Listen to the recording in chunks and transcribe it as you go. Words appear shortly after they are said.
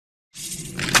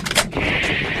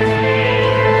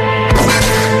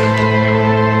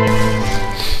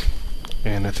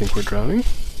think we're drowning.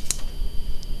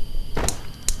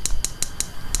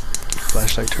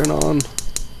 Flashlight turn on.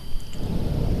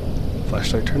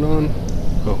 Flashlight turn on.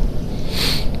 Oh.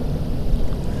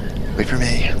 Wait for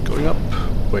me. Going up.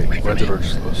 Wait, why the door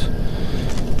just close?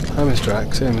 Hi, Mr.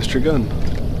 Axe. Hey, Mr. Gun.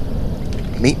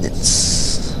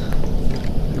 Maintenance.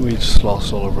 We just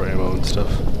lost all of our ammo and stuff.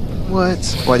 What?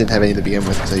 Well, I didn't have any to begin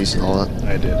with because I used it all up.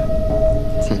 I did.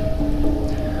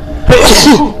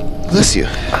 Bless you.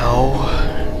 Ow.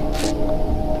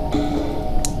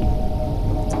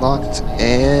 Locked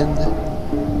and...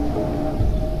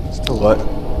 Still What?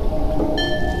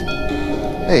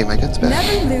 Hey, my gun's back.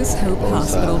 Never Lose Hope What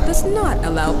was Hospital that? does not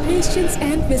allow patients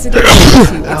and visitors to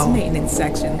its Ow. maintenance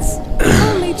sections.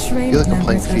 Only trained Feel like I'm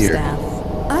playing members of fear. staff.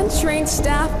 Untrained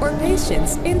staff or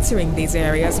patients entering these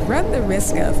areas run the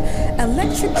risk of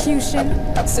electrocution,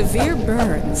 severe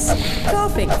burns,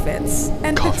 coughing fits,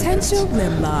 and Coughing potential fits.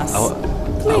 limb loss. I would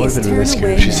have Please been turn really scared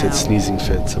away if she now. said sneezing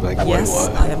fits. I'm like, wait, Yes,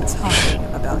 what? I am talking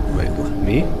about Wait, you.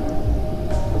 me?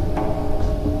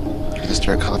 I'm gonna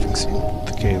start coughing soon.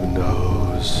 The game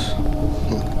knows.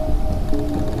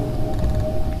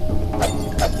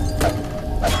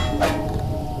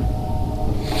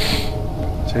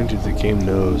 Saying to the game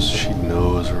knows. She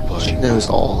knows we're playing. She knows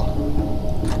all.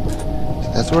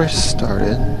 So that's where I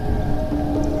started.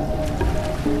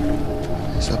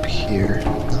 It's up here.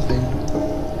 Nothing.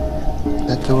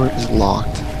 That door is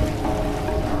locked.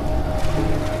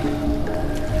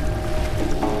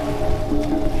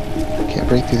 Can't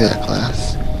break through that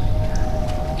glass.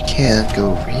 You can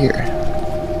go over here.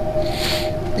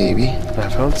 Maybe. I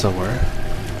found somewhere.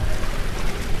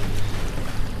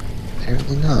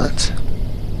 Apparently not.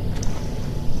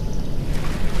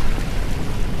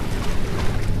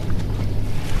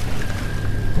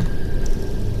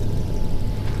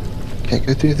 Can't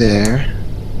go through there.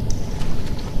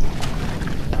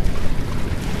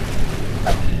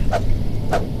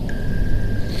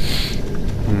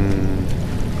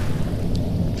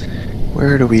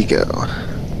 Where do we go?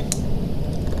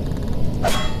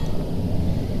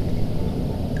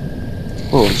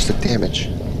 Whoa, just took damage.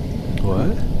 What?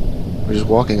 We're just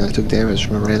walking and I took damage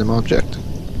from a random object.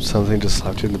 Something just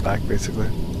slapped you in the back, basically.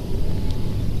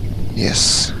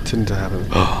 Yes. Didn't happen.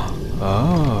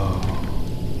 Oh.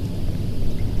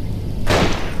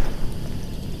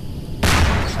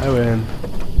 I win.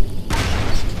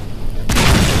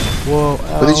 Whoa,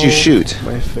 What did you ow, shoot?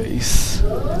 My face.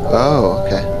 Oh,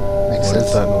 okay. Makes What sense.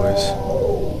 is that noise?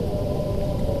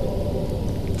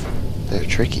 They're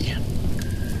tricky.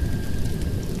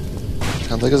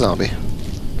 Sounds like a zombie.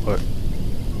 What?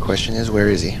 Question is, where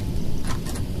is he?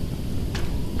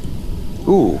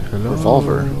 Ooh, Hello?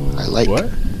 revolver. I like. What?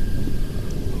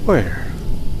 Where?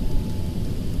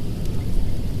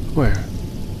 Where?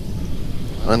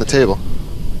 On the table.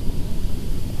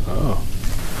 Oh.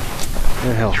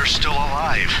 Yeah, hell. You're still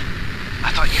alive.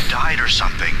 I thought you died or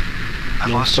something. I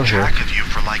No, I'm lost still here. track of you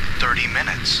for like 30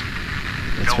 minutes.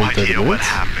 It's No been 30 idea what minutes?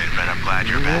 happened, but I'm glad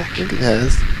you're I back. think it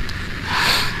has.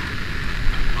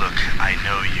 Look, I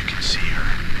know you can see her.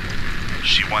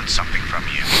 She wants something from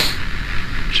you.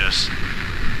 Just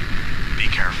be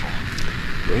careful.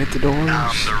 Wait at the doors.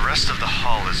 The rest of the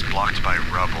hall is blocked by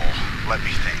rubble. Let me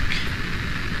think.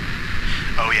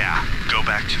 Oh yeah, go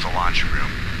back to the laundry room.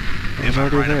 If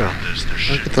I'm already right there. about this, there Look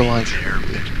should at the be laundry an air room,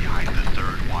 vent behind the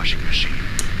third washing machine.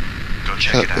 Go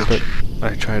check it out. But,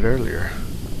 I tried earlier.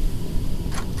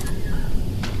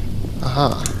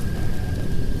 aha.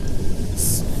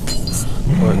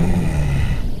 What?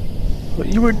 Well,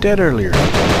 you were dead earlier.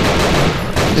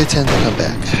 They tend to come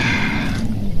back.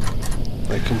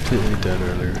 Like completely dead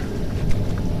earlier.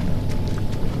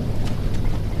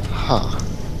 Huh.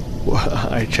 Well,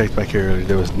 I checked back here earlier.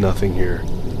 There was nothing here.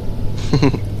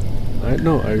 I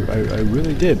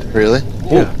really did. Really?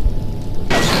 Yeah.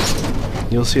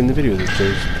 You'll see in the video that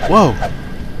there's. Whoa!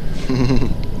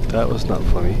 That was not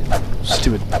funny.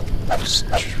 Stupid.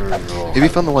 It'd be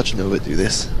fun to watch Nova do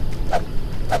this.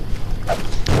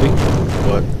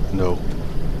 What? No.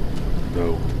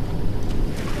 No.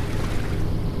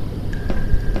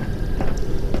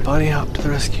 Bunny hop to the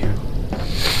rescue.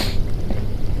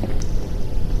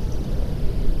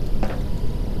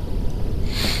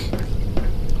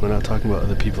 We're not talking about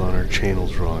other people on our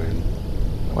channels, Ryan.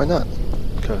 Why not?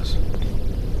 Because.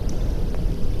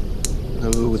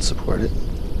 Nova would support it.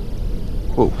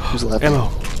 Whoa, who's laughing? Ammo!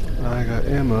 I got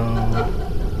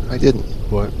ammo. I didn't.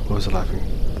 What? What was it laughing?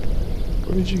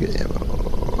 Where did you get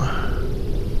ammo?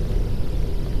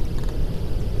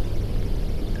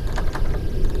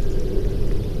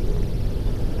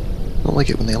 I don't like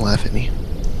it when they laugh at me.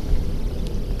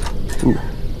 Ooh.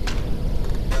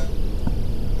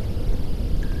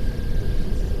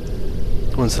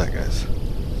 One sec, guys.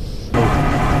 Oh.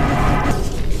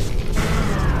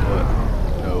 What?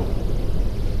 No.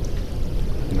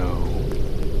 No.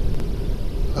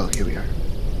 Oh, here we are.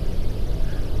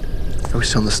 Are we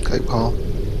still in the Skype call?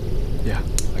 Yeah,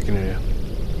 I can hear you.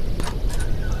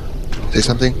 Say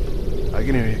something? I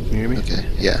can hear you. Can you hear me? Okay,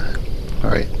 yeah.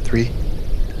 Alright, 3, 2.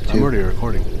 I'm already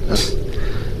recording.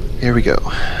 Here we go.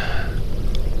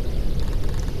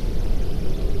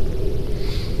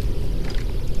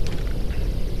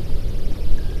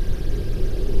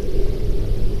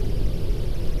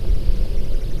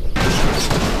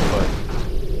 What?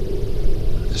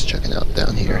 Just checking out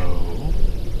down here. No.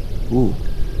 Ooh.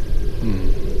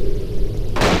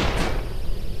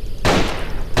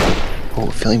 Oh,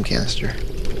 a flame canister.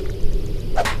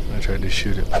 I tried to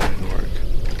shoot it, but it didn't work.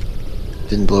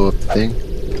 Didn't blow up the thing.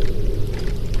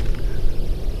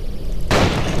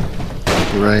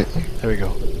 You're right. There we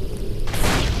go.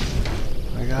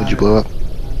 I got Would you blow up?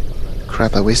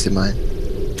 Crap, I wasted mine.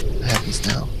 What happens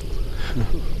now?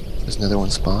 There's another one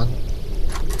spawn.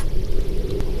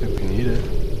 If we need it.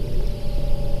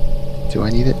 Do I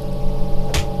need it?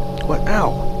 What? Ow!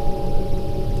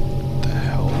 What the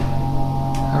hell?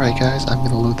 Alright guys, I'm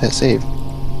gonna load that save.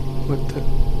 What the?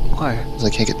 Why? Because I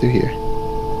can't get through here.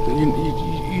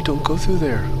 You don't go through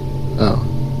there. Oh.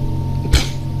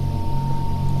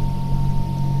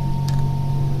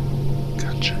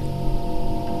 Gotcha.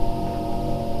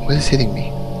 What is hitting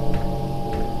me?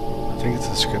 I think it's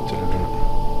a scripted event.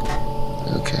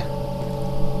 Okay.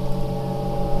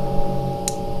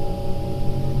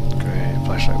 Great,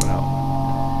 flashlight went out.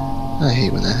 I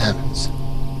hate when that happens.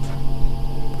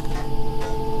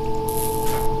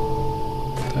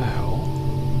 What the hell?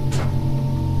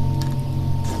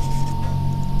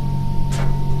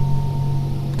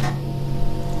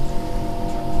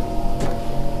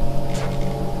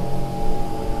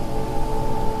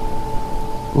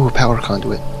 Ooh, a power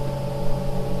conduit.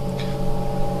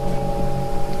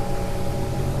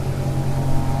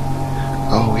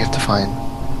 Oh, we have to find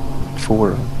 4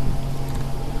 of them.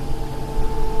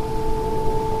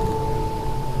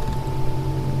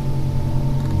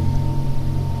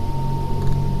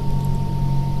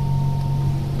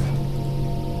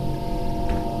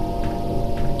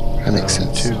 That makes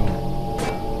sense. 2.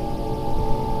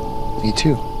 Me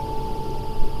too.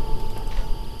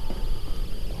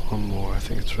 One more, I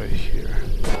think it's right here.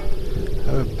 I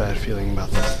have a bad feeling about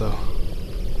this though.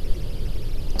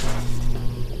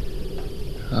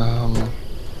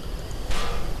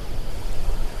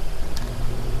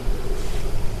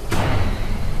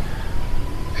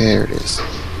 There it is.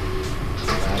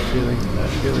 Bad feeling, bad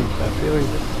feeling, bad feeling.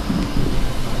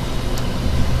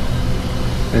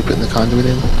 Are you putting the conduit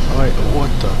in? Alright,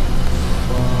 what the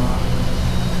fuck?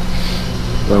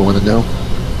 Do I want to know?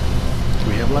 Do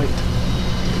we have light?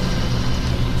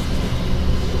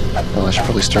 Well, I should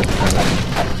probably start the conduit.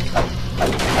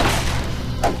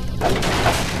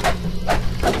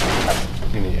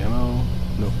 Any ammo?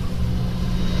 Nope.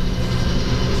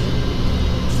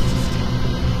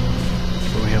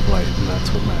 But we have light, and that's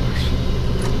what matters.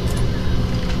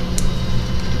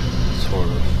 Sort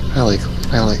of. I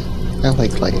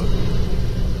like light.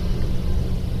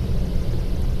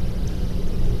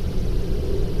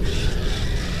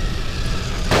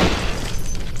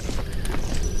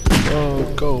 Oh,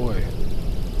 go away.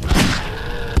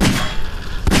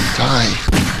 Die.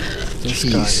 This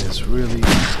Jeez. guy is really...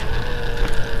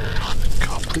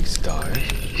 God, please die.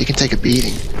 He can take a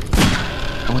beating.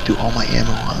 I went through all my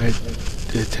ammo on him.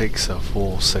 It takes a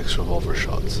full 6 revolver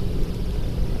shots.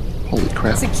 Holy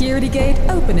crap. Security gate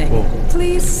opening. Whoa.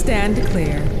 Please stand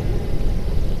clear.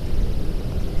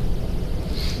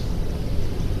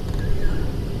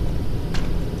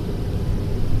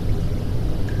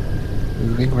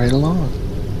 Moving right along.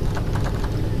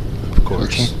 Of course.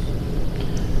 Okay.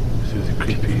 Through the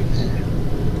creepy...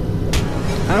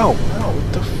 Ow! Ow,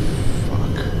 what the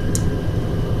fuck?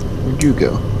 Where'd you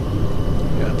go?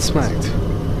 Got smacked.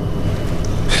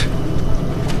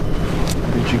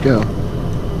 Where'd you go?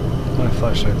 My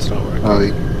flashlight's not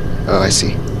working. Oh, I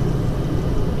see.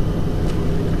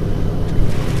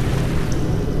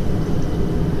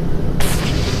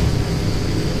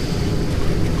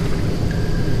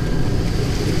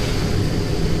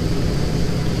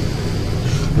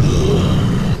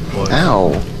 What?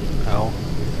 Ow! Ow.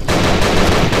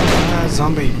 Ah,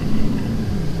 zombie!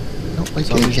 Don't like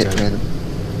getting Zombie's hit dead. random.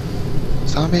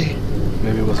 Zombie!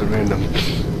 Maybe it wasn't random.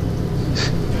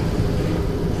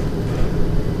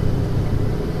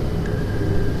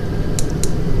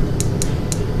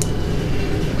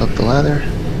 Up the ladder.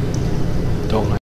 Don't